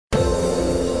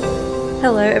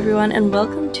Hello, everyone, and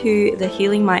welcome to the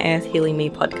Healing My Earth, Healing Me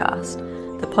podcast,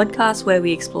 the podcast where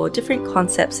we explore different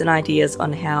concepts and ideas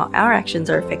on how our actions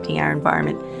are affecting our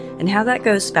environment and how that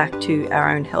goes back to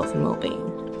our own health and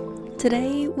well-being.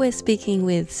 Today, we're speaking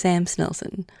with Sam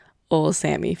Snelson, or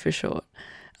Sammy for short.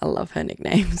 I love her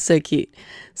nickname, so cute.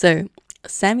 So,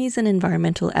 Sammy's an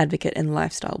environmental advocate and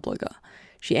lifestyle blogger.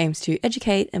 She aims to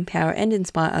educate, empower, and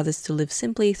inspire others to live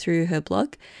simply through her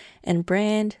blog and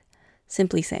brand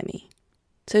Simply Sammy.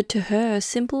 So to her,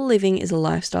 simple living is a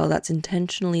lifestyle that's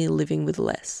intentionally living with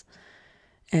less.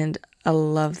 And I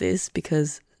love this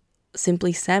because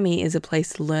Simply Sammy is a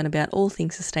place to learn about all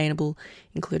things sustainable,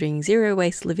 including zero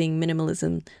waste living,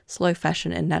 minimalism, slow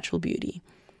fashion, and natural beauty.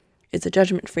 It's a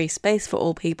judgment-free space for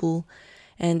all people,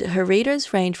 and her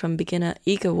readers range from beginner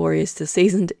eco-warriors to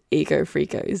seasoned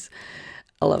eco-freakos.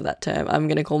 I love that term. I'm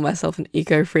going to call myself an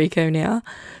eco-freako now.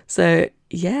 So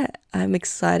yeah, I'm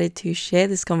excited to share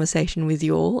this conversation with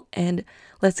you all, and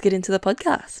let's get into the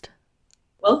podcast.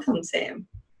 Welcome, Sam.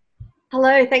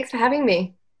 Hello, thanks for having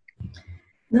me.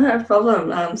 No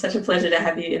problem. Such a pleasure to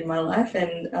have you in my life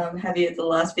and have you at the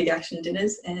last Big Action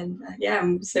dinners. And yeah,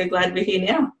 I'm so glad we're here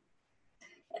now.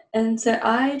 And so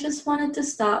I just wanted to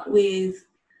start with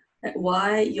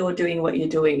why you're doing what you're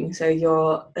doing. So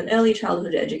you're an early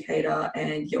childhood educator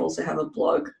and you also have a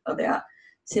blog about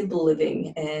simple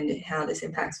living and how this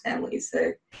impacts families.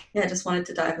 So yeah, I just wanted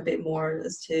to dive a bit more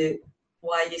as to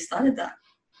why you started that.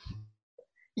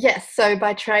 Yes, so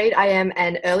by trade, I am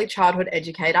an early childhood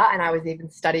educator and I was even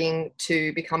studying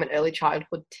to become an early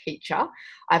childhood teacher.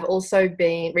 I've also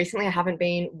recently I haven't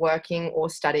been working or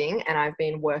studying and I've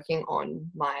been working on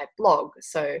my blog.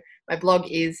 So my blog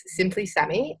is Simply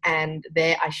Sammy and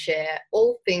there I share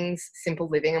all things simple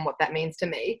living and what that means to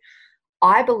me.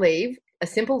 I believe a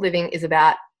simple living is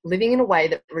about living in a way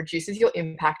that reduces your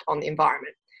impact on the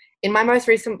environment. In my most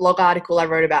recent blog article, I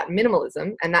wrote about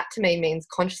minimalism, and that to me means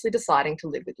consciously deciding to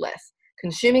live with less,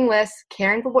 consuming less,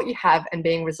 caring for what you have, and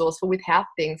being resourceful with how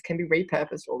things can be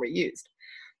repurposed or reused.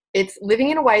 It's living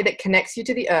in a way that connects you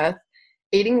to the earth,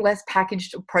 eating less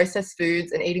packaged or processed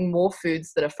foods, and eating more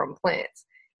foods that are from plants.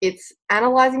 It's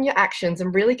analysing your actions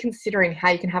and really considering how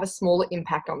you can have a smaller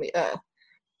impact on the earth.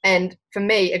 And for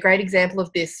me, a great example of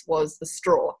this was the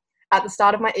straw. At the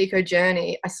start of my eco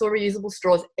journey, I saw reusable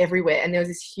straws everywhere, and there was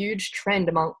this huge trend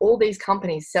among all these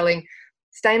companies selling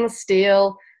stainless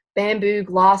steel, bamboo,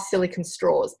 glass, silicone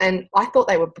straws. And I thought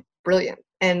they were brilliant,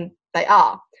 and they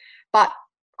are. But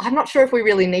I'm not sure if we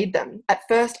really need them. At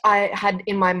first, I had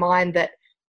in my mind that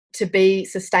to be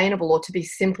sustainable or to be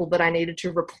simple, that I needed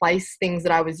to replace things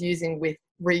that I was using with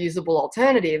reusable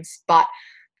alternatives. But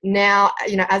now,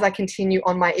 as I continue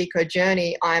on my eco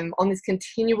journey, I'm on this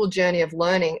continual journey of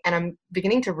learning and I'm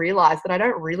beginning to realize that I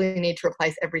don't really need to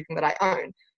replace everything that I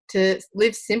own. To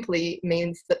live simply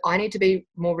means that I need to be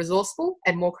more resourceful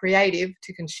and more creative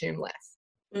to consume less.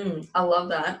 I love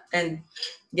that. And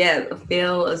yeah, I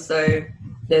feel as though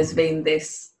there's been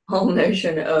this whole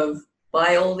notion of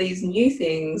buy all these new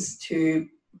things to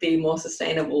be more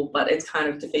sustainable, but it's kind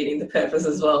of defeating the purpose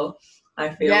as well.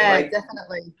 I feel Yeah, like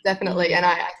definitely. And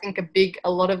I think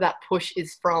a lot of that push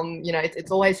is from,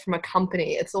 it's always from a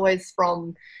company. It's always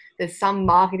from, there's some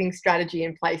marketing strategy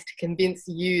in place to convince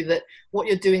you that what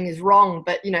you're doing is wrong.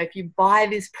 But, if you buy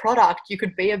this product, you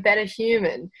could be a better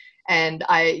human. And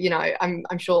I'm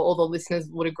sure all the listeners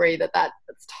would agree that that's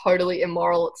totally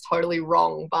immoral. It's totally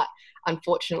wrong. But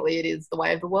unfortunately, it is the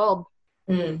way of the world.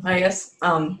 I guess,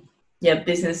 yeah,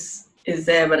 business is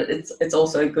there, but it's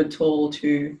also a good tool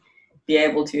to be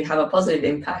able to have a positive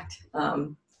impact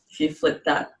if you flip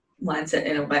that mindset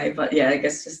in a way. But yeah, I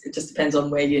guess it just depends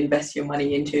on where you invest your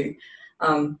money into.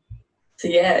 So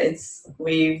yeah,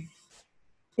 we've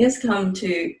just come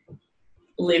to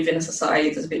live in a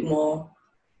society that's a bit more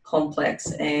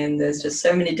complex, and there's just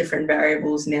so many different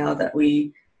variables now that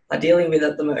we are dealing with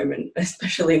at the moment,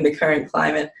 especially in the current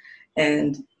climate,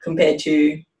 and compared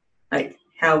to like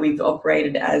how we've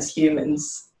operated as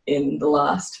humans in the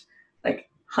last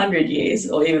 100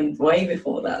 years or even way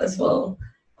before that as well.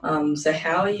 So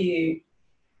how do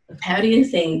you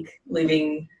think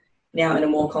living now in a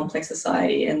more complex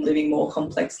society and living more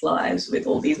complex lives with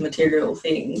all these material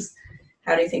things,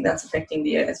 how do you think that's affecting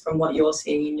the earth from what you're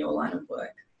seeing in your line of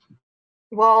work?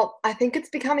 Well, I think it's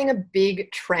becoming a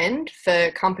big trend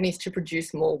for companies to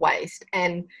produce more waste.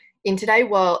 And in today's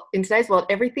world,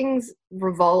 everything's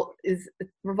revolves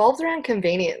around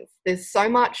convenience. There's so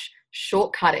much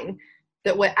shortcutting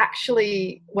that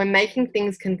we're making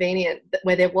things convenient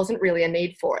where there wasn't really a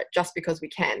need for it just because we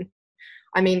can.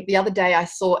 I mean, the other day I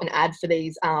saw an ad for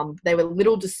these. They were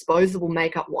little disposable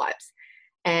makeup wipes,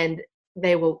 and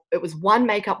it was one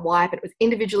makeup wipe, and it was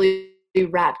individually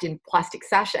wrapped in plastic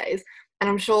sachets. And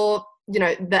I'm sure, you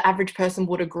know, the average person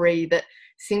would agree that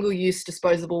single-use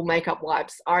disposable makeup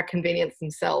wipes are a convenience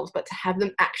themselves, but to have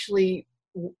them actually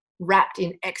wrapped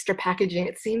in extra packaging,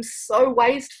 it seems so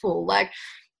wasteful. Like,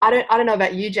 I don't know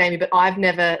about you, Jamie, but I've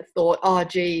never thought, oh,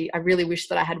 gee, I really wish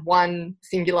that I had one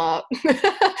singular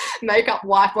makeup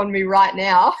wipe on me right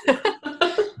now.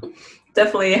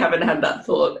 Definitely haven't had that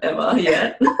thought ever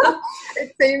yet.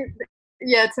 It seemed,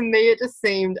 yeah, to me, it just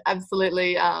seemed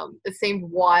absolutely, it seemed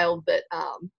wild that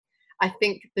I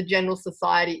think the general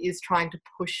society is trying to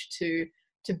push to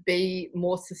be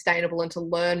more sustainable and to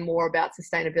learn more about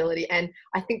sustainability. And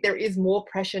I think there is more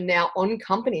pressure now on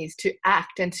companies to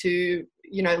act and to,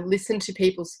 you know, listen to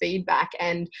people's feedback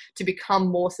and to become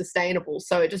more sustainable.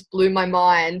 So it just blew my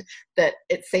mind that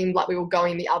it seemed like we were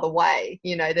going the other way.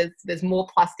 You know, there's more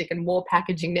plastic and more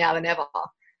packaging now than ever.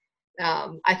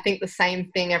 I think the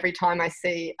same thing every time I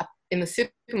see in the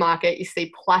supermarket, you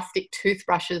see plastic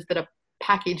toothbrushes that are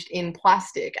packaged in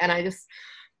plastic. And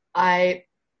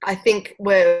I think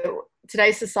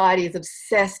today's society is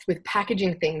obsessed with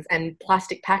packaging things and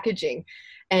plastic packaging.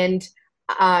 And,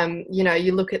 you know,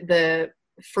 you look at the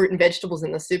fruit and vegetables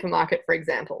in the supermarket, for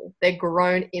example, they're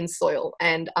grown in soil.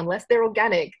 And unless they're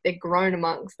organic, they're grown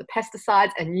amongst the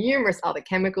pesticides and numerous other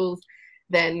chemicals.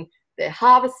 Then they're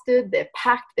harvested, they're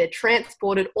packed, they're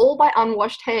transported, all by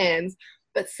unwashed hands.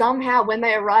 But somehow when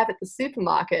they arrive at the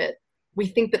supermarket, we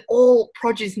think that all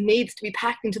produce needs to be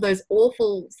packed into those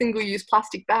awful single-use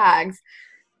plastic bags.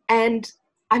 And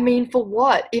I mean, for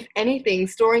what? If anything,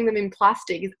 storing them in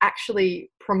plastic is actually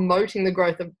promoting the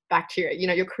growth of bacteria. You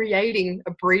know, you're creating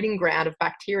a breeding ground of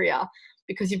bacteria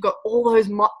because you've got all those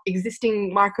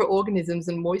existing microorganisms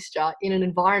and moisture in an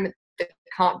environment that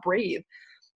can't breathe.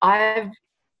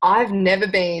 I've never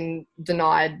been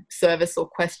denied service or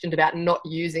questioned about not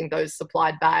using those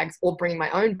supplied bags or bringing my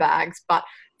own bags, but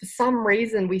for some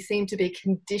reason, we seem to be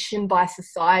conditioned by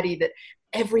society that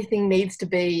everything needs to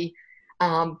be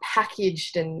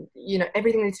packaged, and, you know,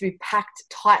 everything needs to be packed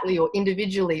tightly or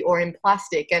individually or in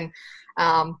plastic. And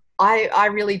I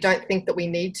really don't think that we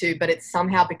need to, but it's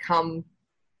somehow become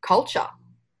culture.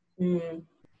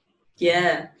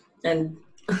 Yeah. And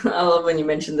I love when you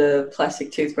mentioned the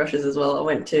plastic toothbrushes as well. I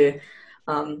went to,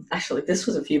 actually, this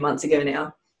was a few months ago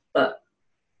now, but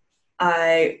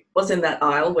I was in that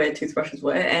aisle where toothbrushes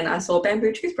were, and I saw a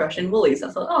bamboo toothbrush in Woolies.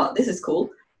 I thought, oh, this is cool.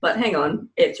 But hang on,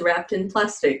 it's wrapped in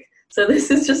plastic. So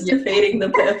this is just defeating the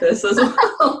purpose as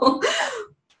well.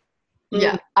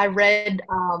 Yeah, I read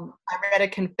a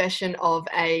confession of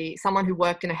someone who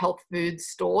worked in a health food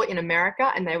store in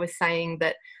America, and they were saying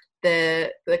that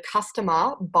the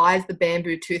customer buys the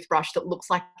bamboo toothbrush that looks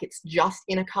like it's just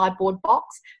in a cardboard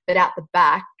box, but out the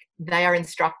back, they are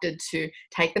instructed to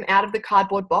take them out of the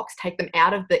cardboard box, take them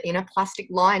out of the inner plastic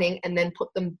lining, and then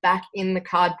put them back in the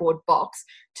cardboard box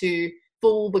to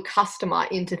fool the customer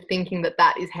into thinking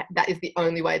that is the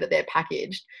only way that they're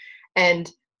packaged. And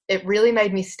it really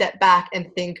made me step back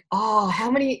and think, oh,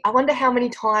 I wonder how many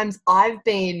times I've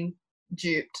been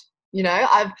duped. You know,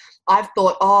 I've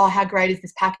thought, oh, how great is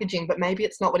this packaging? But maybe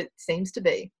it's not what it seems to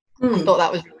be. I thought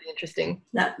that was really interesting.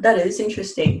 That is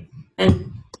interesting.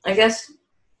 And I guess,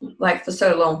 like, for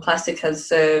so long, plastic has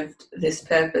served this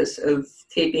purpose of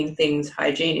keeping things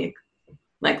hygienic,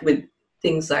 like with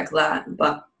things like that.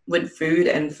 But with food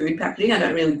and food packaging, I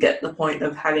don't really get the point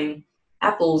of having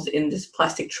apples in this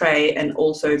plastic tray and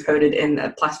also coated in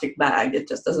a plastic bag. It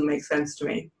just doesn't make sense to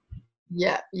me.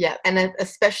 Yeah. And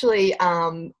especially,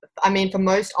 I mean, for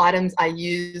most items, I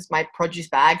use my produce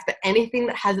bags, but anything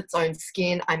that has its own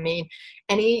skin, I mean,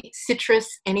 any citrus,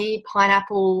 any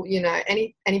pineapple, you know,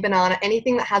 any banana,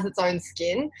 anything that has its own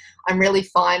skin, I'm really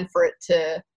fine for it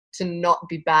to not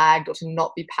be bagged or to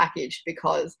not be packaged,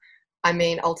 because I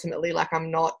mean, ultimately, like, I'm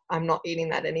not eating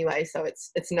that anyway. So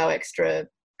it's no extra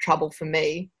trouble for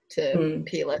me to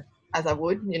peel it as I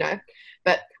would, you know.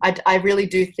 But I really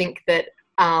do think that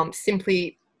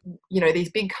simply, you know,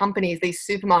 these big companies, these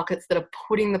supermarkets that are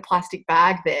putting the plastic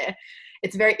bag there,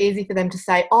 it's very easy for them to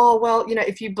say, oh, well, you know,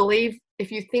 if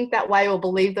you think that way or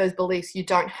believe those beliefs, you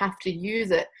don't have to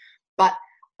use it. But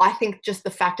I think just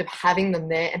the fact of having them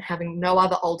there and having no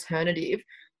other alternative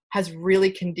has really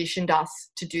conditioned us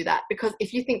to do that. Because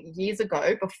if you think years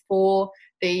ago, before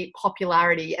the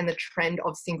popularity and the trend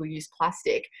of single-use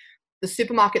plastic, the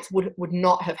supermarkets would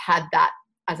not have had that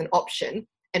as an option,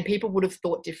 and people would have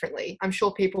thought differently. I'm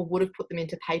sure people would have put them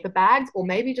into paper bags, or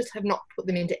maybe just have not put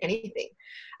them into anything.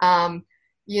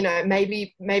 You know,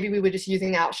 maybe we were just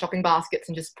using our shopping baskets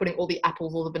and just putting all the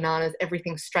apples, all the bananas,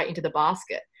 everything straight into the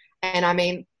basket. And I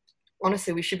mean,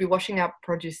 honestly, we should be washing our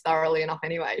produce thoroughly enough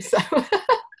anyway. So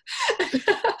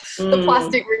the Mm,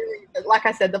 plastic really, like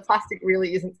I said, the plastic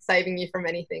really isn't saving you from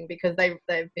anything because they've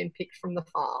been picked from the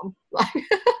farm. Like,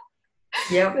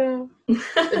 yep. the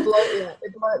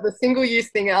single use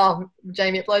thing. Oh,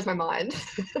 Jamie, it blows my mind.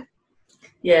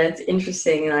 Yeah, it's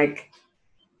interesting. Like,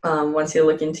 once you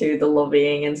look into the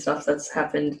lobbying and stuff that's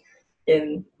happened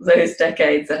in those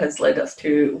decades that has led us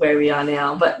to where we are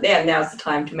now. But yeah, now's the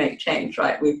time to make change,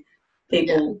 right? With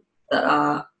people that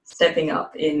are stepping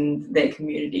up in their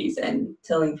communities and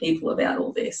telling people about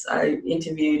all this. I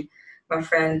interviewed my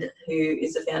friend who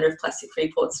is the founder of Plastic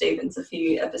Free Port Stevens a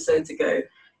few episodes ago,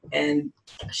 and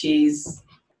she's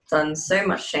done so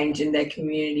much change in their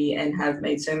community and have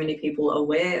made so many people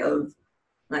aware of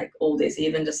like all this,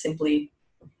 even just simply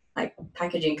like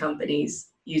packaging companies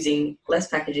using less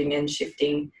packaging and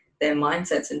shifting their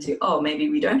mindsets into, oh, maybe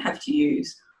we don't have to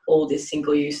use all this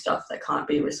single-use stuff that can't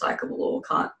be recyclable or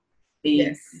can't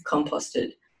be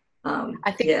composted.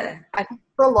 I think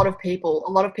for a lot of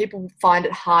people find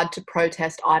it hard to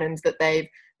protest items that they've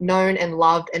known and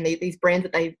loved, and these brands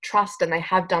that they trust, and they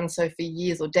have done so for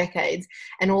years or decades,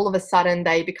 and all of a sudden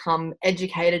they become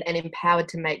educated and empowered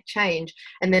to make change,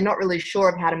 and they're not really sure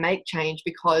of how to make change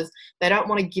because they don't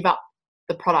want to give up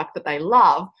the product that they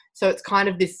love. So it's kind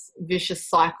of this vicious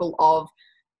cycle of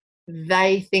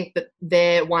they think that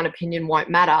their one opinion won't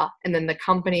matter, and then the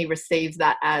company receives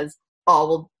that as, oh,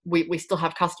 well, we still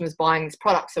have customers buying this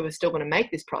product, so we're still going to make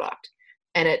this product.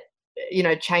 And it,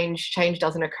 change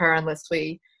doesn't occur unless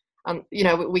we,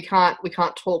 we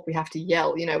can't talk, we have to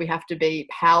yell, we have to be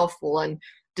powerful and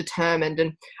determined.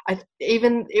 And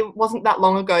it wasn't that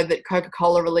long ago that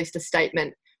Coca-Cola released a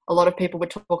statement. A lot of people were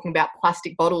talking about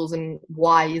plastic bottles and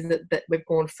why is it that we've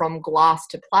gone from glass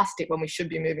to plastic when we should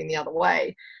be moving the other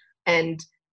way. And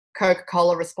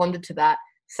Coca-Cola responded to that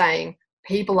saying,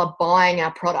 people are buying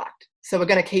our product, so we're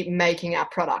going to keep making our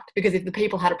product, because if the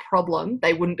people had a problem,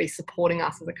 they wouldn't be supporting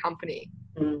us as a company.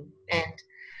 And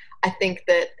I think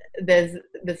that there's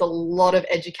a lot of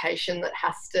education that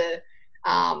has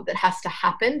to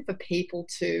happen for people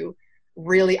to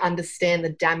really understand the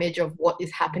damage of what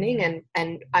is happening,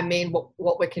 and I mean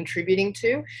what we're contributing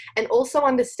to, and also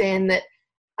understand that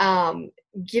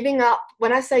giving up,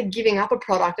 when I say giving up a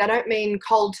product, I don't mean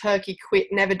cold turkey quit,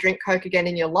 never drink Coke again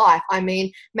in your life. I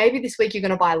mean, maybe this week you're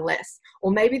going to buy less,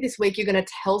 or maybe this week you're going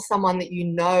to tell someone that you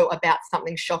know about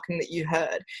something shocking that you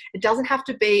heard. It doesn't have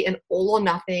to be an all or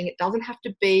nothing. It doesn't have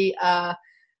to be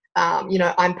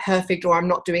I'm perfect or I'm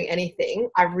not doing anything.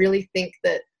 I really think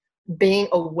that being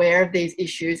aware of these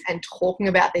issues and talking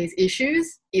about these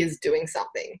issues is doing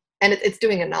something, and it's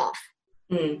doing enough.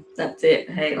 That's it.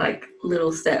 Hey, like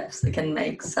little steps that can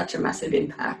make such a massive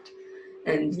impact.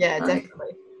 And definitely.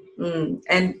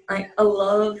 And I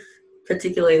love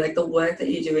particularly like the work that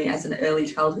you're doing as an early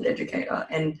childhood educator,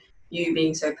 and you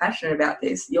being so passionate about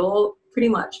this. You're pretty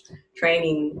much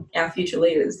training our future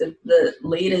leaders, the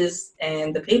leaders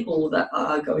and the people that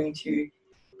are going to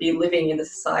be living in the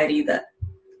society that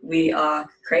we are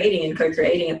creating and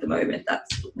co-creating at the moment.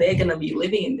 They're going to be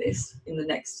living in this in the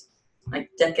next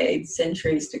like decades,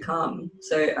 centuries to come.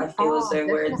 So I feel as though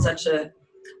we're in such an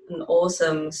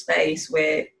awesome space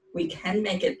where we can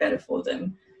make it better for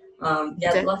them.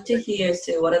 I'd love to hear as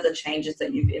to what are the changes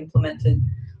that you've implemented,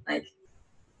 like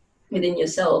within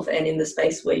yourself and in the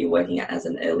space where you're working at as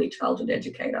an early childhood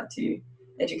educator to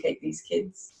educate these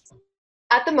kids.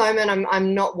 At the moment,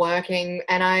 I'm not working,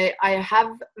 and I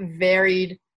have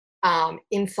varied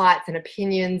insights and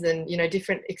opinions and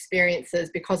different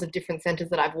experiences because of different centres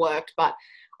that I've worked. But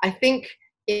I think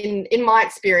in my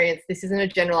experience, this isn't a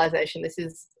generalisation. This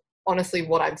is honestly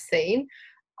what I've seen.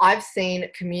 I've seen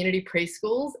community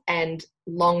preschools and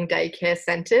long daycare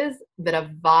centres that are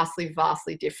vastly,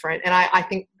 vastly different. And I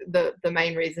think the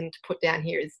main reason to put down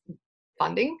here is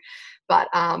funding. But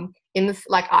in this,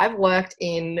 like, I've worked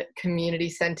in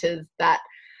community centres that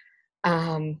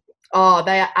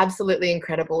they are absolutely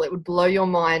incredible. It would blow your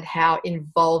mind how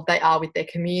involved they are with their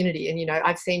community. And,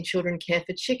 I've seen children care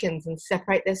for chickens and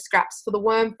separate their scraps for the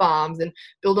worm farms and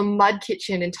build a mud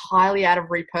kitchen entirely out of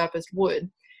repurposed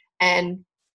wood. And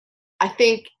I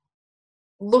think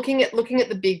looking at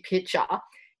the big picture,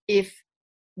 if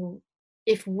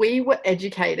we were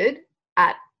educated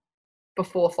at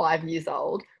before 5 years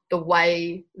old, the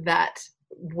way that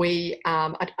we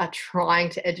are trying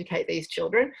to educate these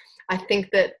children, I think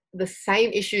that the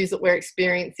same issues that we're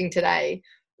experiencing today,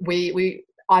 we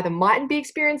either mightn't be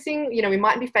experiencing, we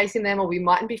mightn't be facing them, or we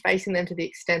mightn't be facing them to the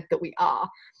extent that we are.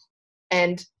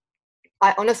 And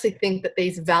I honestly think that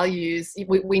these values,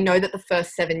 we know that the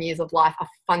first 7 years of life are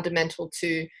fundamental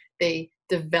to the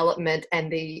development and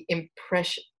the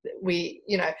impression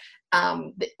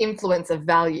the influence of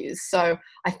values. So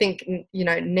I think,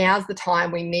 now's the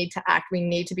time we need to act. We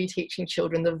need to be teaching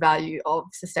children the value of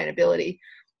sustainability.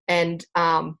 And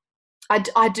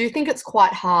I do think it's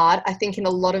quite hard. I think in a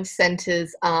lot of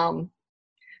centres,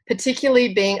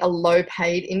 particularly being a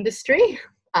low-paid industry,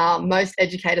 most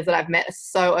educators that I've met are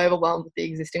so overwhelmed with the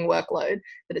existing workload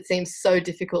that it seems so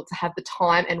difficult to have the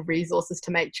time and resources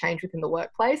to make change within the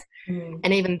workplace.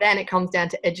 And even then, it comes down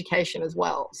to education as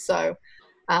well. So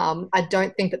I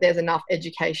don't think that there's enough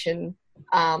education,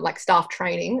 like staff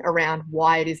training, around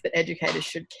why it is that educators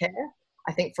should care.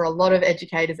 I think for a lot of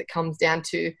educators, it comes down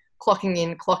to clocking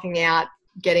in, clocking out,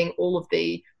 getting all of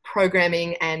the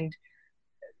programming and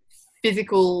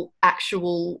physical,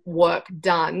 actual work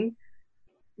done.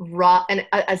 Right, and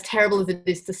as terrible as it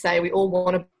is to say, we all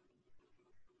want to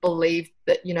believe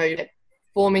that,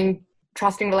 forming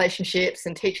trusting relationships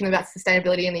and teaching them about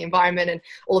sustainability and the environment and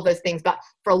all of those things. But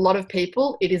for a lot of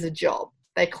people, it is a job.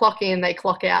 They clock in, they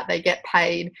clock out, they get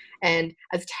paid. And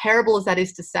as terrible as that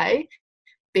is to say,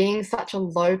 being such a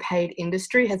low paid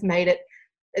industry has made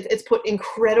it's put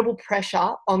incredible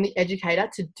pressure on the educator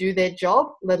to do their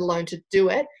job, let alone to do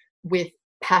it with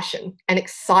passion and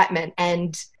excitement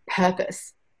and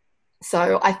purpose.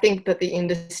 So I think that the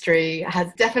industry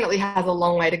definitely has a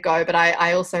long way to go, but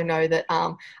I also know that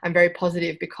I'm very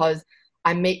positive because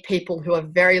I meet people who are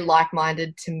very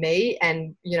like-minded to me,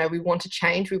 and we want to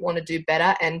change, we want to do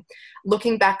better. And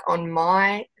looking back on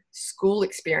my school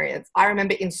experience, I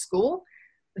remember in school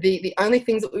the only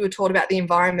things that we were taught about the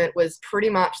environment was pretty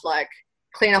much like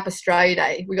Clean Up Australia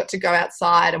Day. We got to go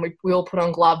outside and we all put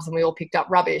on gloves and we all picked up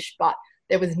rubbish, but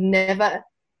there was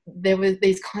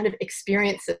these kind of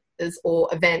experiences or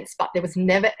events, but there was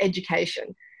never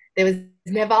education. There was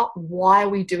never, why are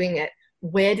we doing it?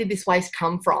 Where did this waste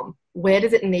come from? Where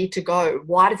does it need to go?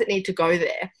 Why does it need to go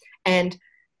there? And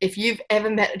if you've ever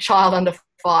met a child under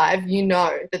 5, you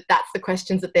know that that's the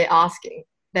questions that they're asking.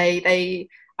 They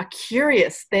are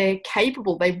curious, they're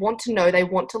capable, they want to know, they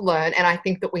want to learn. And I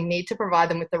think that we need to provide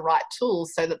them with the right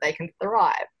tools so that they can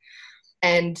thrive.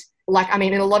 And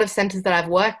in a lot of centres that I've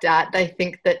worked at, they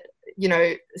think that,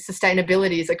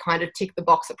 sustainability is a kind of tick the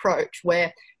box approach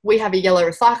where we have a yellow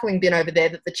recycling bin over there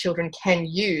that the children can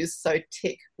use. So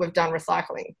tick, we've done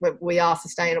recycling, we are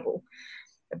sustainable.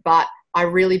 But I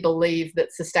really believe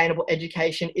that sustainable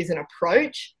education is an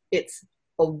approach. It's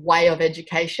a way of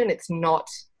education. It's not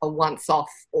a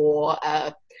once-off or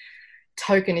a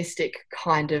tokenistic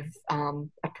kind of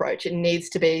approach. It needs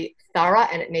to be thorough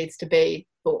and it needs to be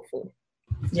thoughtful.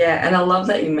 Yeah, and I love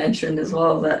that you mentioned as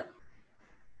well that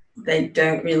they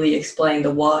don't really explain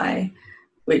the why,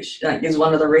 which is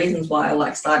one of the reasons why I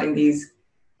like starting these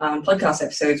podcast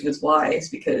episodes with why, is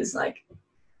because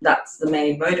that's the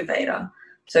main motivator.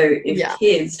 So if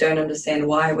kids don't understand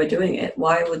why we're doing it,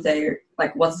 why would they,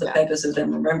 what's the purpose of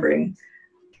them remembering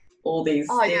all these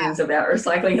things about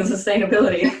recycling and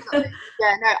sustainability?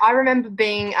 I remember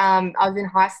being, I was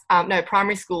in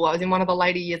primary school. I was in one of the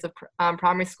later years of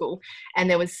primary school, and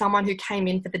there was someone who came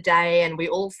in for the day, and we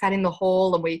all sat in the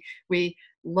hall and we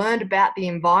learned about the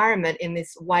environment in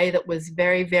this way that was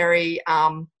very, very,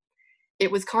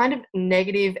 it was kind of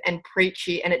negative and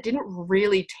preachy, and it didn't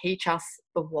really teach us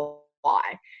the why.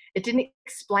 It didn't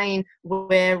explain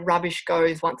where rubbish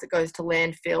goes once it goes to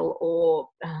landfill, or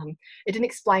it didn't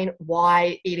explain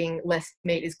why eating less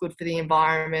meat is good for the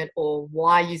environment, or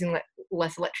why using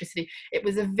less electricity. It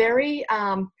was a very,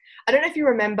 I don't know if you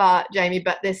remember, Jamie,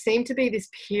 but there seemed to be this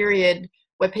period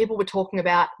where people were talking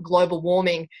about global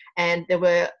warming, and there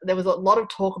was a lot of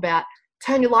talk about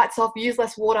turn your lights off, use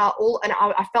less water, and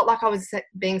I felt like I was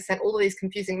being sent all of these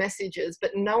confusing messages,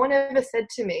 but no one ever said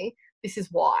to me, this is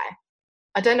why.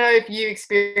 I don't know if you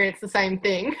experience the same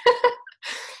thing.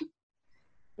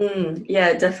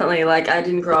 Yeah, definitely. I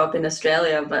didn't grow up in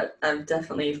Australia, but I've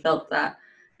definitely felt that.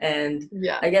 And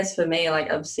I guess for me,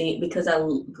 I've seen, because I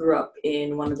grew up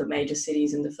in one of the major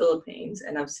cities in the Philippines,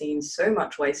 and I've seen so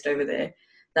much waste over there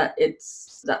that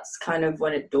that's kind of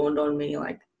when it dawned on me,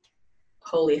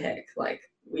 holy heck,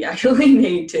 we actually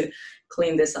need to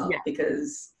clean this up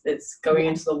because it's going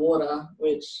into the water,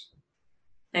 which,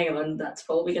 hang on, that's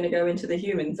probably going to go into the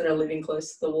humans that are living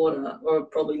close to the water, or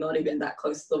probably not even that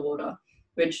close to the water,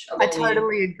 which I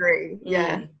totally agree.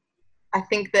 Yeah. I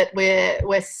think that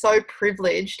we're so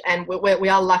privileged, and we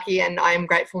are lucky, and I am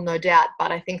grateful, no doubt,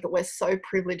 but I think that we're so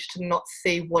privileged to not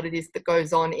see what it is that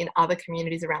goes on in other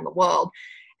communities around the world.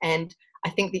 And I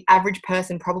think the average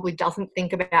person probably doesn't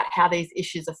think about how these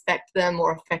issues affect them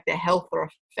or affect their health or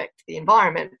affect the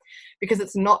environment, because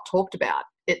it's not talked about.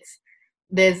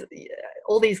 There's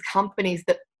all these companies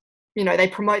that they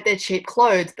promote their cheap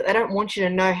clothes, but they don't want you to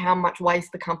know how much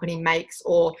waste the company makes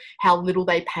or how little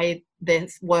they pay their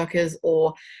workers,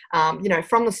 or,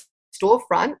 from the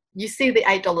storefront, you see the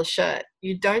 $8 shirt.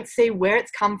 You don't see where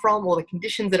it's come from or the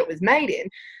conditions that it was made in.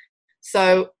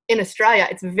 So in Australia,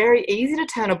 it's very easy to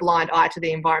turn a blind eye to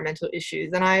the environmental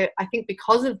issues. And I think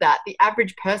because of that, the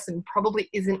average person probably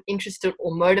isn't interested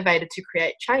or motivated to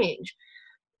create change.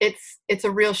 It's a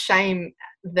real shame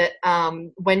that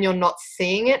when you're not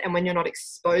seeing it and when you're not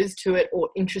exposed to it or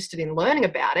interested in learning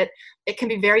about it, it can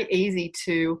be very easy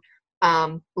to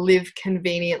live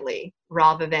conveniently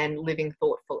rather than living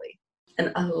thoughtfully.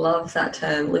 And I love that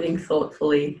term, living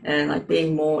thoughtfully, and like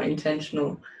being more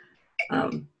intentional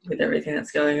with everything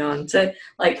that's going on. So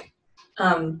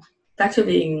back to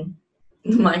being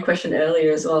my question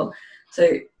earlier as well.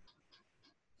 So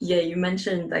yeah, you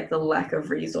mentioned like the lack of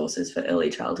resources for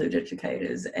early childhood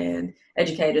educators and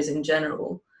educators in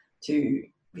general to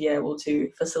be able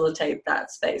to facilitate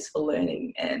that space for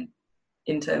learning and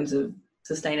in terms of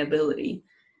sustainability.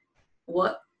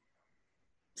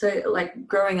 So like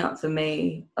growing up for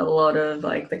me, a lot of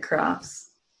like the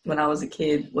crafts when I was a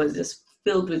kid was just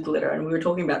filled with glitter. And we were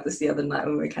talking about this the other night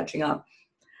when we were catching up,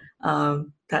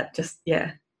 that just,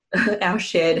 our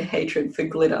shared hatred for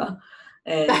glitter,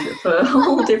 and for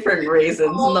all different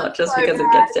reasons, not just because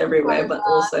it gets everywhere, but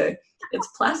also it's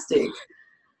plastic.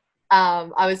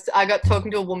 I got talking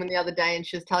to a woman the other day, and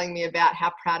she was telling me about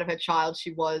how proud of her child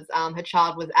she was. Her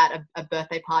child was at a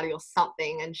birthday party or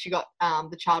something, and she got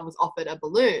the child was offered a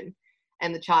balloon,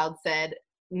 and the child said,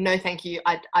 "No, thank you.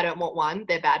 I don't want one.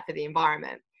 They're bad for the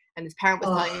environment." And this parent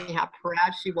was telling me how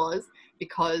proud she was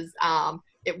because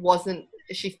it wasn't.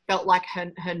 She felt like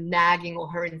her nagging or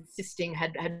her insisting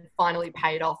had finally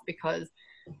paid off because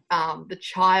the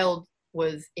child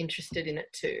was interested in it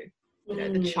too.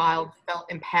 The child felt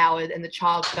empowered, and the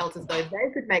child felt as though they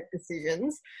could make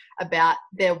decisions about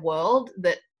their world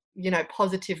that,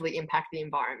 positively impact the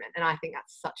environment. And I think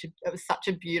it was such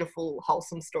a beautiful,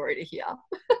 wholesome story to hear.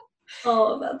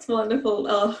 Oh, that's wonderful.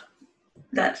 Oh,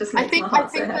 that just makes my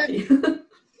heart so happy.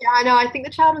 Yeah, I know. I think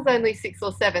the child was only 6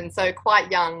 or 7, so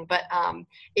quite young. But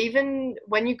even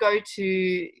when you go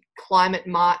to climate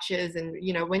marches and,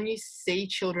 when you see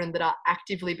children that are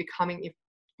actively becoming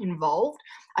involved,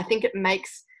 I think it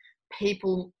makes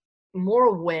people more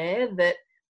aware that,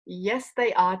 yes,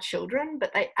 they are children,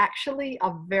 but they actually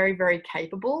are very, very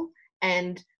capable.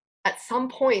 And at some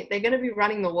point, they're going to be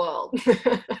running the world.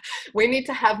 We need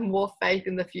to have more faith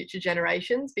in the future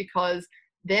generations because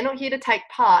they're not here to take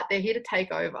part, they're here to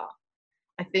take over.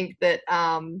 I think that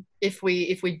if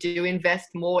we do invest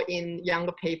more in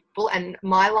younger people, and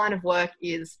my line of work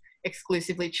is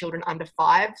exclusively children under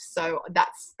 5, so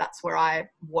that's where I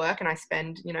work and I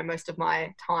spend most of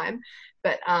my time.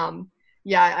 But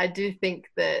I do think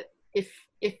that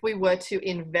if we were to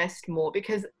invest more,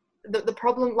 because the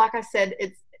problem, like I said,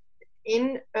 it's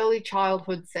in early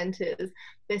childhood centres,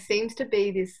 there seems to be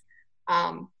this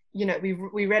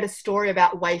we read a story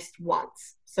about waste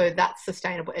once, so that's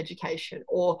sustainable education.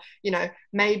 Or,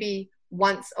 maybe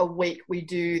once a week we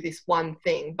do this one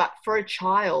thing, but for a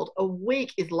child, a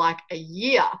week is like a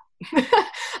year.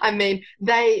 I mean,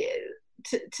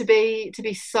 to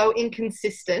be so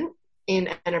inconsistent in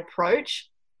an approach,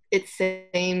 it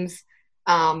seems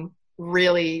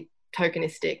really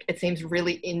tokenistic. It seems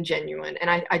really ingenuine. And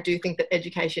I do think that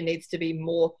education needs to be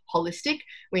more holistic.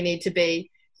 We need to be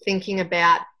thinking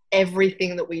about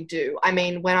everything that we do. I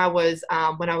mean, when I was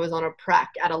on a prac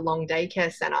at a long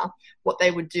daycare centre, what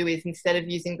they would do is, instead of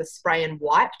using the spray and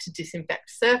wipe to disinfect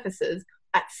surfaces,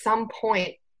 at some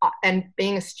point, and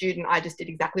being a student, I just did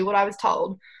exactly what I was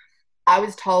told. I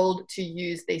was told to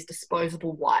use these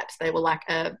disposable wipes. They were like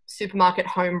a supermarket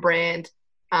home brand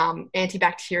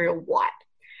antibacterial wipe.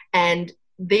 And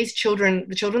these children,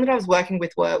 the children that I was working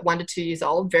with, were 1 to 2 years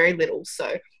old, very little.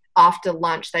 So after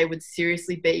lunch, they would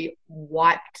seriously be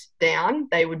wiped down.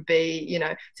 They would be,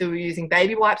 so we were using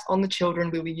baby wipes on the children.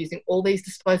 We were using all these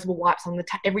disposable wipes on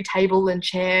every table and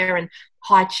chair and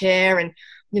high chair. And,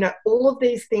 all of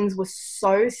these things were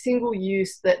so single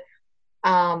use that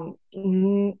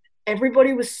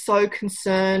everybody was so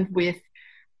concerned with,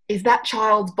 is that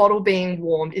child's bottle being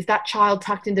warmed? Is that child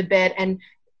tucked into bed? And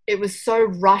it was so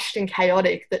rushed and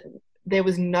chaotic that there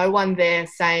was no one there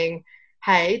saying,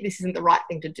 hey, this isn't the right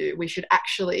thing to do. We should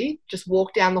actually just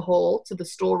walk down the hall to the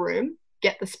storeroom,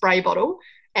 get the spray bottle,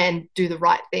 and do the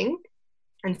right thing.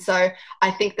 And so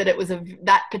I think that it was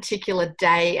that particular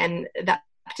day and that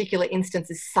particular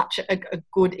instance is such a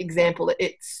good example.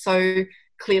 It's so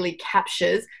clearly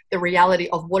captures the reality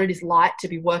of what it is like to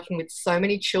be working with so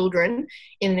many children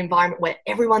in an environment where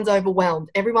everyone's overwhelmed,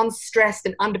 everyone's stressed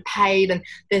and underpaid, and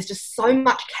there's just so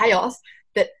much chaos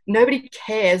that nobody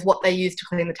cares what they use to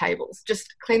clean the tables.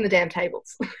 Just clean the damn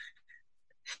tables.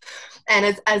 And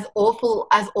as awful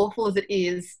as it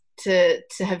is to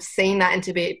have seen that and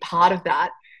to be part of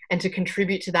that and to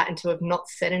contribute to that and to have not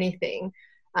said anything,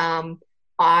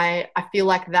 I feel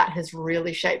like that has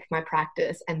really shaped my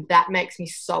practice, and that makes me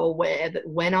so aware that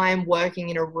when I am working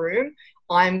in a room,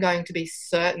 I'm going to be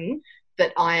certain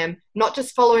that I am not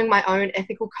just following my own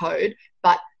ethical code,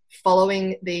 but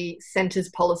following the centre's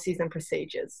policies and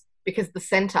procedures. Because the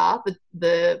centre,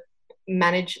 the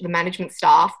management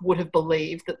staff would have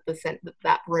believed that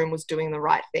that room was doing the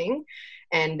right thing.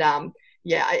 And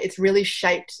it's really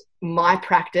shaped my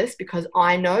practice, because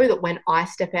I know that when I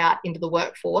step out into the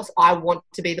workforce, I want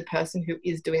to be the person who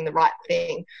is doing the right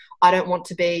thing. I don't want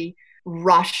to be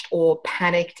rushed or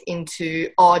panicked into,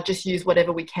 just use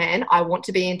whatever we can. I want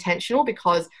to be intentional,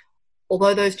 because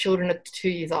although those children are 2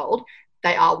 years old,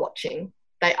 they are watching.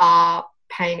 They are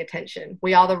paying attention.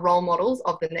 We are the role models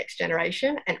of the next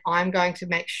generation, and I'm going to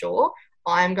make sure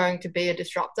I'm going to be a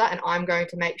disruptor, and I'm going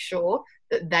to make sure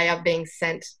that they are being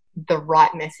sent the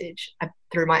right message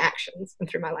through my actions and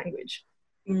through my language.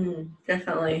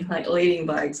 Definitely. Like, leading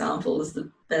by example is the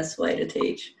best way to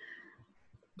teach.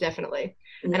 Definitely.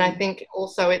 And I think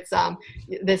also it's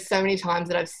there's so many times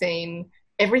that I've seen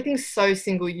everything's so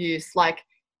single use, like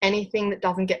anything that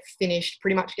doesn't get finished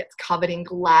pretty much gets covered in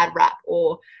Glad wrap,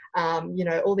 or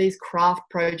all these craft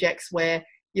projects where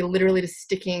you're literally just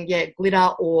sticking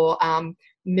glitter or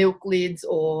milk lids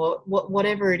or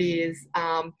whatever it is.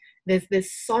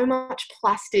 There's so much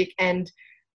plastic, and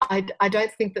I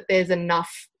don't think that there's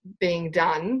enough being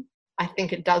done. I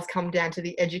think it does come down to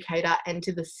the educator and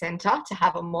to the centre to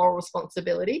have a moral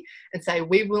responsibility and say,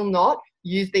 we will not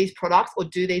use these products or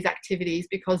do these activities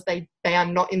because they are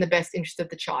not in the best interest of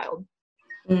the child.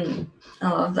 I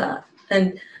love that.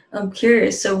 And I'm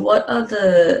curious, so what are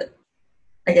the,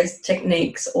 I guess,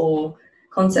 techniques or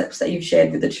concepts that you've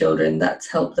shared with the children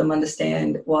that's helped them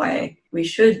understand why we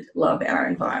should love our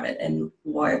environment and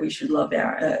why we should love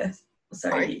our earth?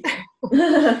 Sorry.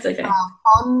 That's okay.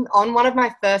 On one of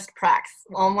my first pracs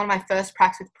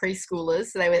with preschoolers,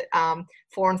 so they were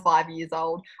 4 and 5 years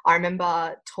old, I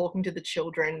remember talking to the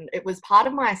children. It was part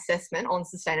of my assessment on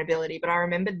sustainability, but I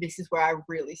remember this is where I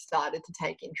really started to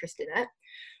take interest in it.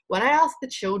 When I asked the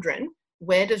children,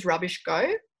 where does rubbish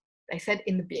go? They said,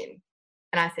 in the bin.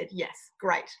 And I said, yes,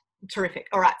 great, terrific.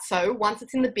 All right, so once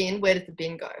it's in the bin, where does the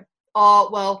bin go? Oh,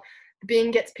 well, the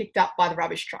bin gets picked up by the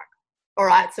rubbish truck. All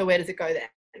right, so where does it go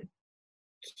then?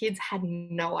 Kids had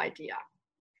no idea.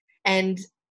 And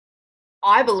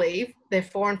I believe they're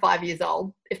 4 and 5 years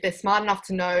old. If they're smart enough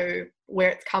to know where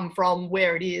it's come from,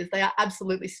 where it is, they are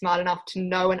absolutely smart enough to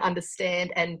know and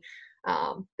understand, and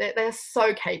they're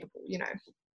so capable,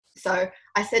 So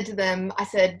I said to them,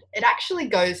 it actually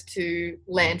goes to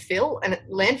landfill, and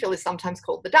landfill is sometimes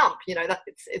called the dump. That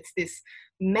it's this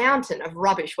mountain of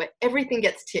rubbish where everything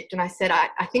gets tipped. And I said,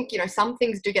 I think, some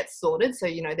things do get sorted. So,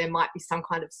 there might be some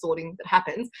kind of sorting that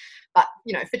happens. But,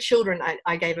 for children,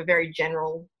 I gave a very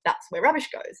general, that's where rubbish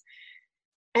goes.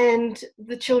 And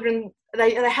the children,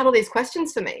 they had all these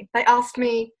questions for me. They asked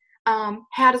me,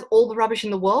 how does all the rubbish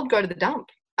in the world go to the dump?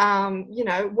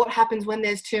 What happens when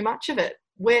there's too much of it?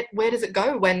 Where does it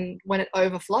go when it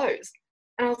overflows?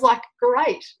 And I was like,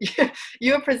 great.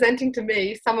 You are presenting to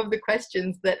me some of the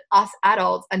questions that us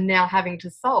adults are now having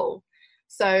to solve.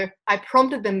 So I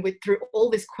prompted them through all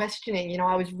this questioning.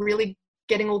 I was really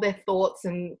getting all their thoughts,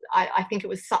 and I think it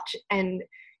was such an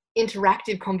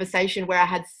interactive conversation where I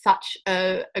had such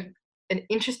an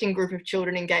interesting group of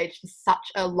children engaged for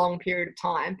such a long period of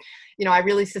time. I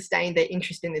really sustained their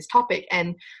interest in this topic,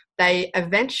 and they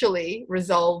eventually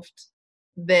resolved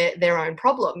their own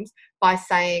problems by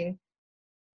saying,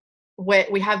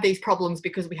 we have these problems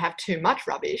because we have too much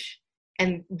rubbish,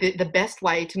 and the best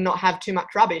way to not have too much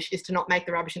rubbish is to not make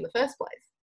the rubbish in the first place.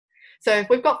 So if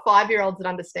we've got 5-year-olds that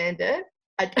understand it,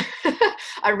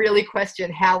 I really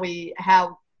question how we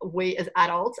as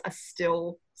adults are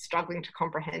still struggling to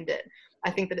comprehend it. I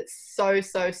think that it's so,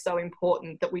 so, so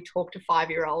important that we talk to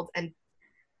 5-year-olds and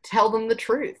tell them the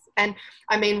truth. And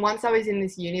I mean, once I was in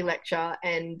this uni lecture,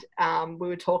 and we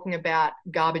were talking about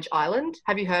Garbage Island.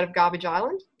 Have you heard of Garbage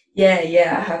Island?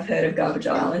 Yeah, I have heard of Garbage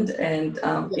Island, and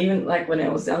even like when I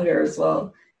was younger as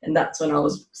well. And that's when I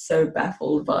was so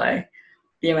baffled by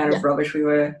the amount of rubbish we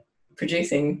were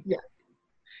producing.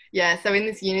 Yeah. So in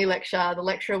this uni lecture, the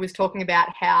lecturer was talking about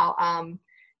how,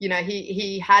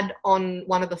 he had on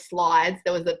one of the slides,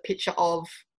 there was a picture of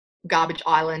garbage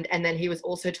island. And then he was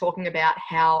also talking about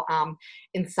how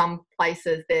in some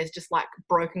places there's just like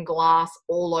broken glass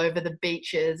all over the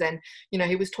beaches. And, you know,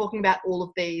 he was talking about all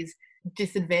of these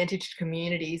disadvantaged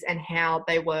communities and how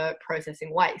they were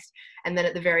processing waste. And then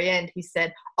at the very end, he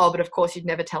said, oh, but of course you'd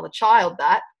never tell a child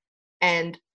that.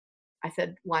 And I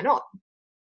said, why not?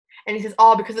 And he says,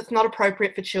 oh, because it's not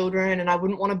appropriate for children and I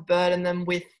wouldn't want to burden them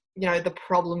with, you know, the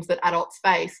problems that adults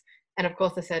face. And of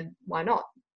course I said, why not?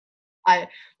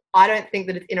 I don't think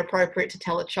that it's inappropriate to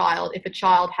tell a child. If a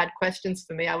child had questions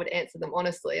for me, I would answer them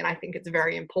honestly. And I think it's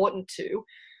very important to,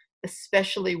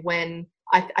 especially when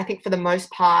I think for the most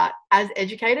part, as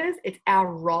educators, it's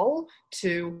our role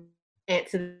to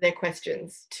answer their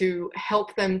questions, to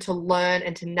help them to learn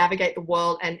and to navigate the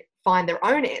world and find their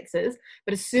own answers.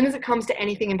 But as soon as it comes to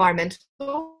anything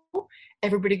environmental,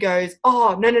 everybody goes,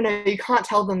 oh, no, you can't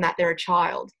tell them that they're a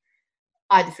child.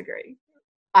 I disagree.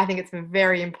 I think it's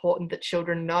very important that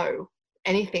children know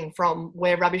anything from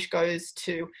where rubbish goes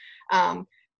to,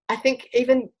 I think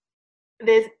even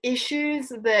there's issues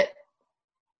that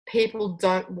people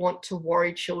don't want to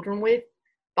worry children with,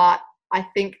 but I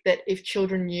think that if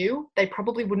children knew, they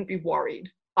probably wouldn't be worried.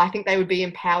 I think they would be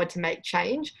empowered to make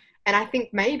change. And I think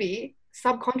maybe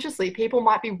subconsciously people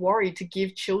might be worried to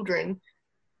give children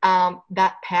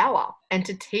that power and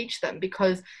to teach them,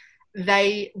 because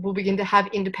they will begin to have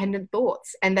independent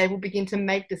thoughts and they will begin to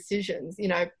make decisions. You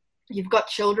know, you've got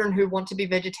children who want to be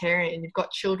vegetarian. You've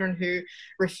got children who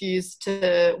refuse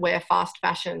to wear fast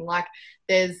fashion. Like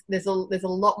there's a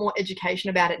lot more education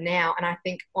about it now. And I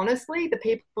think, honestly, the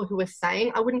people who are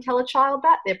saying I wouldn't tell a child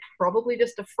that, they're probably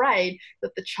just afraid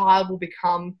that the child will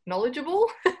become knowledgeable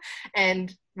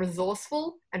and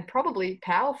resourceful and probably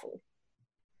powerful.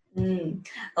 I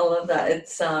love that.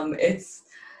 It's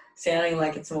sounding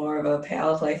like it's more of a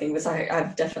power play thing, because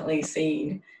I've definitely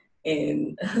seen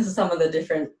in some of the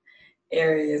different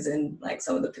areas and like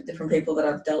some of the different people that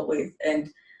I've dealt with, and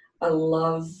I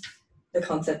love the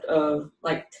concept of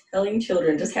like telling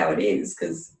children just how it is,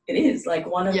 because it is like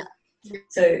one of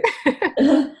so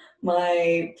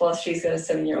my boss, she's got a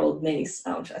 7-year-old niece,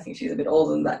 which I think she's a bit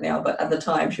older than that now, but at the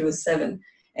time she was 7,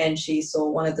 and she saw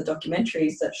one of the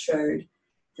documentaries that showed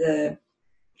the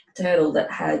turtle that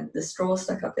had the straw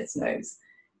stuck up its nose,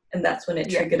 and that's when it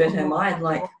triggered in her mind,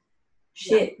 like,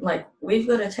 shit, like we've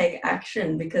got to take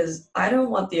action, because I don't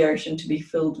want the ocean to be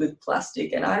filled with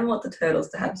plastic and I don't want the turtles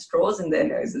to have straws in their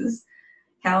noses.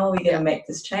 How are we going to make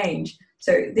this change?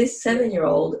 So this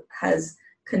 7-year-old has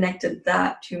connected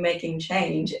that to making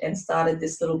change and started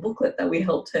this little booklet that we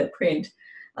helped her print,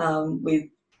 with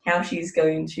how she's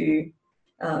going to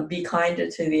be kinder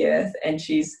to the earth, and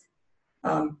she's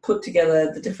put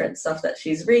together the different stuff that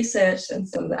she's researched and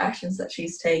some of the actions that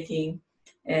she's taking,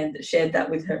 and shared that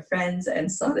with her friends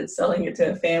and started selling it to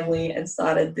her family, and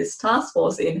started this task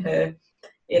force in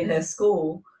her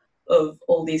school of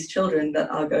all these children that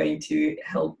are going to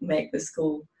help make the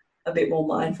school a bit more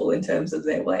mindful in terms of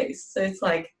their waste. So it's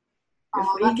like, if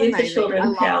we give the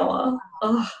children power,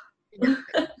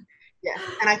 yeah.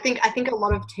 And I think a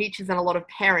lot of teachers and a lot of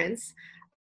parents,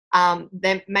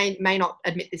 they may not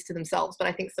admit this to themselves, but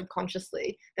I think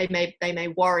subconsciously they may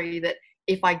worry that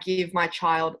if I give my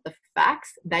child the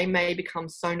facts, they may become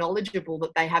so knowledgeable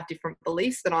that they have different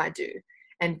beliefs than I do.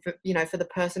 And for the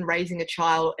person raising a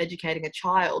child or educating a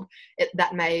child,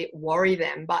 that may worry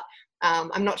them. But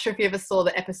I'm not sure if you ever saw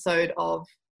the episode of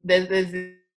there's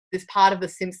this part of The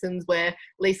Simpsons where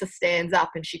Lisa stands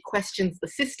up and she questions the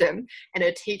system, and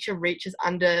her teacher reaches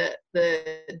under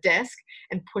the desk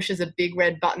and pushes a big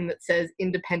red button that says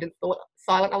independent thought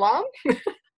silent alarm.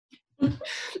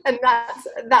 And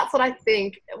that's what I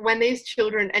think when these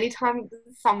children, anytime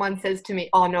someone says to me,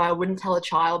 oh no, I wouldn't tell a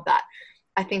child that,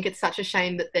 I think it's such a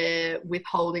shame that they're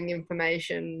withholding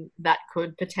information that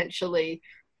could potentially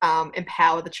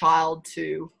empower the child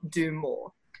to do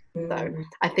more. So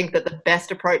I think that the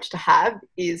best approach to have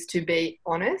is to be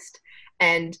honest.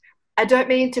 And I don't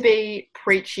mean to be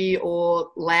preachy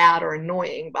or loud or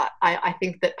annoying, but I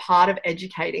think that part of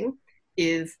educating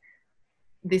is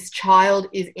this child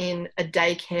is in a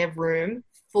daycare room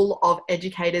full of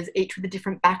educators, each with a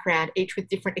different background, each with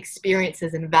different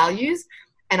experiences and values.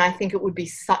 And I think it would be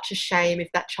such a shame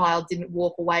if that child didn't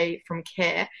walk away from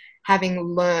care having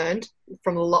learned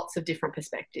from lots of different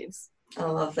perspectives. I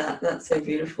love that. That's so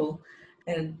beautiful.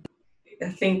 And I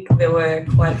think there were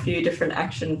quite a few different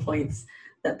action points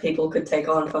that people could take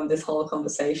on from this whole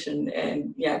conversation.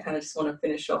 And yeah, I kind of just want to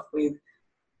finish off with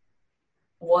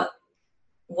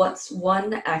what's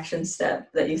one action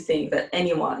step that you think that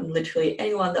anyone, literally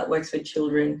anyone that works with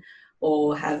children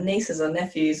or have nieces or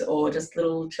nephews or just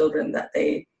little children that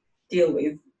they deal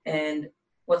with, and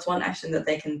what's one action that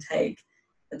they can take,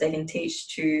 that they can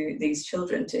teach to these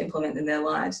children to implement in their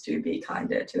lives to be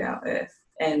kinder to our earth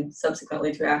and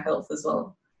subsequently to our health as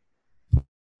well?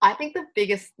 I think the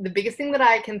biggest thing that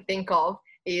I can think of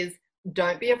is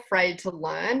don't be afraid to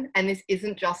learn. And this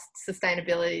isn't just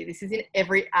sustainability. This is in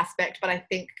every aspect. But I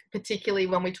think particularly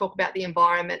when we talk about the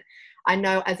environment, I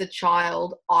know as a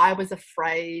child, I was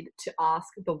afraid to ask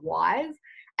the whys.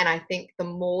 And I think the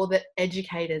more that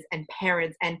educators and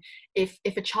parents, and if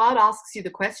a child asks you the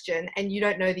question and you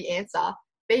don't know the answer,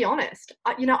 be honest.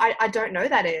 I don't know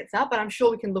that answer, but I'm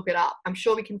sure we can look it up. I'm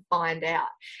sure we can find out.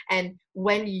 And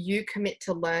when you commit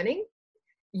to learning,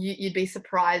 you'd be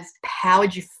surprised how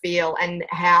would you feel and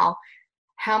how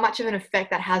much of an effect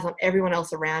that has on everyone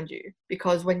else around you.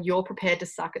 Because when you're prepared to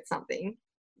suck at something,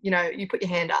 you put your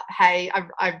hand up. Hey,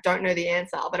 I don't know the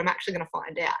answer, but I'm actually going to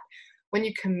find out. When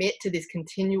you commit to this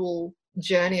continual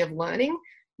journey of learning,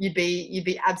 you'd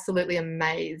be absolutely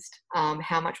amazed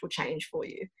how much will change for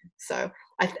you. So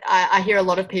I hear a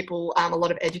lot of people, a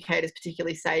lot of educators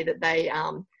particularly, say that they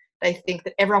think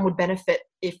that everyone would benefit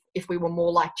if we were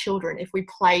more like children, if we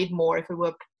played more, if we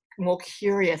were more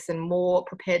curious and more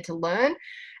prepared to learn.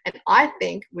 And I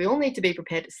think we all need to be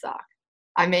prepared to suck.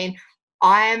 I mean,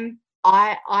 I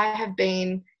have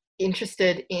been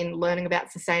interested in learning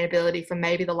about sustainability for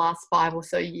maybe the last 5 or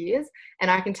so years. And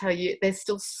I can tell you there's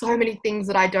still so many things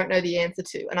that I don't know the answer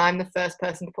to. And I'm the first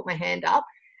person to put my hand up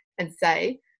and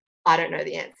say, I don't know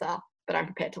the answer, but I'm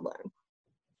prepared to learn.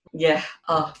 Yeah.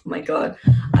 Oh my God.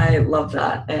 I love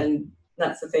that. And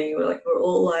that's the thing. We're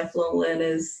all lifelong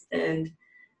learners, and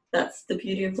that's the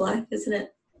beauty of life, isn't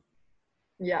it?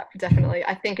 Yeah, definitely.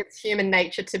 I think it's human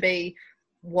nature to be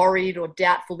worried or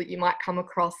doubtful that you might come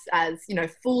across as,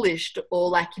 foolish, or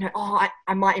like,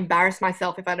 I might embarrass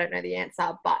myself if I don't know the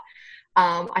answer. But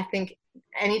I think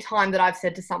any time that I've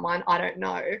said to someone, I don't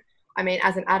know, I mean,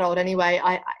 as an adult anyway,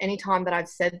 any time that I've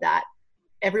said that,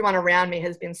 everyone around me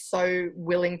has been so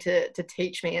willing to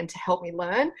teach me and to help me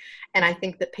learn. And I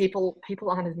think that people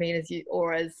aren't as mean as you,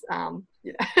 or as,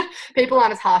 people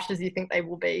aren't as harsh as you think they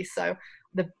will be. So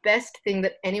the best thing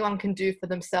that anyone can do for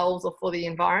themselves or for the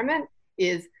environment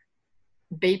is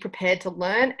be prepared to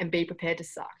learn and be prepared to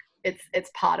suck. It's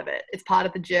part of it. It's part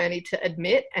of the journey to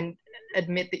admit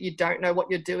that you don't know what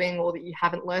you're doing or that you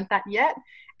haven't learned that yet,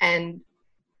 and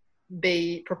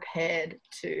be prepared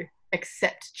to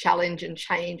accept challenge and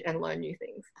change and learn new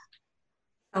things.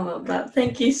 I love that.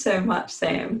 Thank you so much,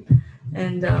 Sam.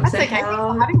 And that's okay. Thanks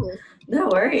for having me. No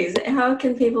worries. How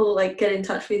can people get in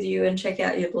touch with you and check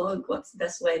out your blog? What's the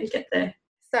best way to get there?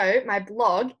 So my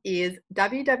blog is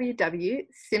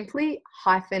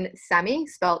www.simply-sammy,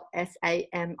 spelled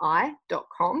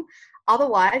SAMI.com.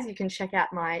 Otherwise, you can check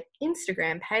out my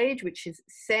Instagram page, which is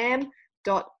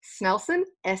sam.snelson,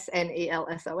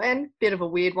 SNELSON. Bit of a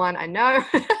weird one, I know.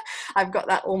 I've got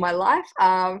that all my life.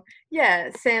 Sam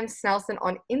Snelson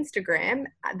on Instagram.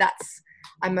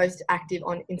 I'm most active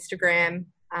on Instagram.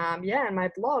 And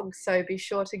my blog. So be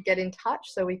sure to get in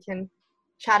touch so we can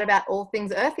chat about all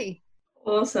things earthy.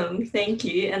 Awesome. Thank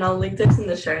you. And I'll link this in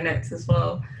the show notes as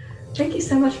well. Thank you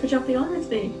so much for jumping on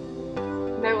with me.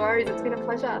 No worries. It's been a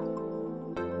pleasure.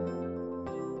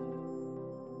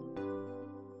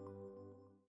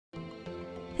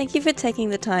 Thank you for taking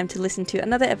the time to listen to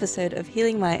another episode of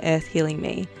Healing My Earth, Healing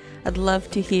Me. I'd love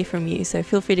to hear from you, so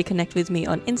feel free to connect with me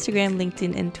on Instagram,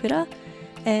 LinkedIn, and Twitter.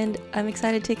 And I'm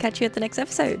excited to catch you at the next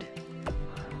episode.